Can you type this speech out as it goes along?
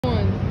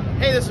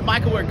Hey, this is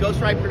Michael. We're at Ghost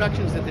Ride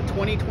Productions at the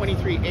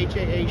 2023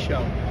 HAA show.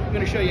 I'm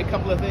going to show you a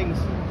couple of things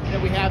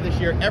that we have this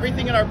year.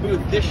 Everything in our booth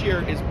this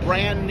year is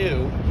brand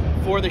new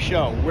for the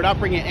show. We're not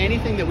bringing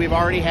anything that we've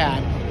already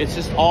had. It's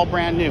just all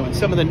brand new. And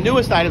some of the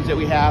newest items that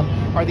we have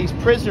are these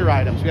prisoner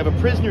items. We have a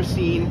prisoner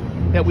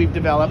scene that we've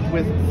developed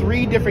with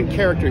 3 different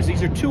characters.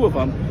 These are 2 of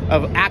them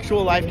of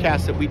actual live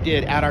casts that we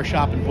did at our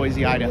shop in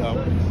Boise,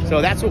 Idaho.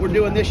 So that's what we're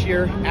doing this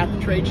year at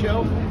the trade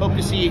show. Hope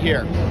to see you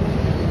here.